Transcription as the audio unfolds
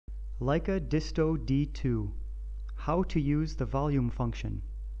Leica Disto D2, how to use the volume function.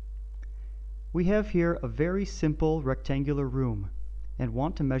 We have here a very simple rectangular room and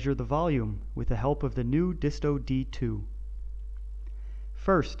want to measure the volume with the help of the new Disto D2.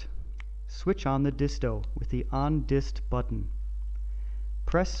 First, switch on the Disto with the On Dist button.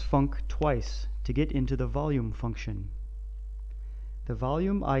 Press Func twice to get into the volume function. The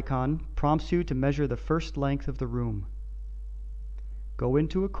volume icon prompts you to measure the first length of the room. Go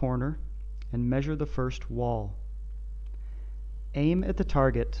into a corner and measure the first wall. Aim at the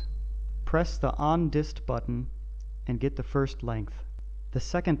target, press the On Dist button, and get the first length. The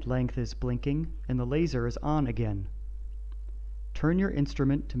second length is blinking and the laser is on again. Turn your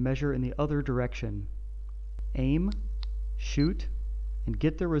instrument to measure in the other direction. Aim, shoot, and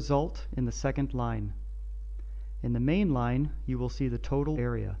get the result in the second line. In the main line, you will see the total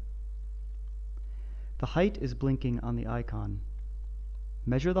area. The height is blinking on the icon.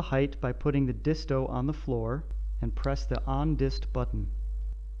 Measure the height by putting the Disto on the floor and press the On Dist button.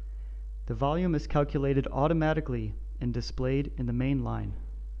 The volume is calculated automatically and displayed in the main line.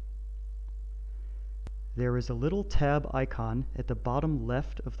 There is a little tab icon at the bottom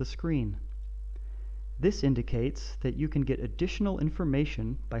left of the screen. This indicates that you can get additional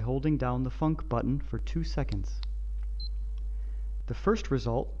information by holding down the Func button for 2 seconds. The first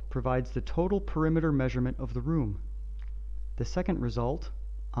result provides the total perimeter measurement of the room. The second result,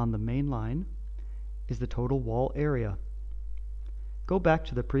 on the main line, is the total wall area. Go back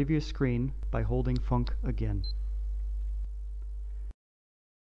to the previous screen by holding Func again.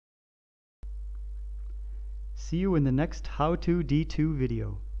 See you in the next How to D2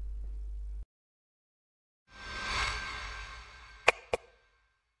 video.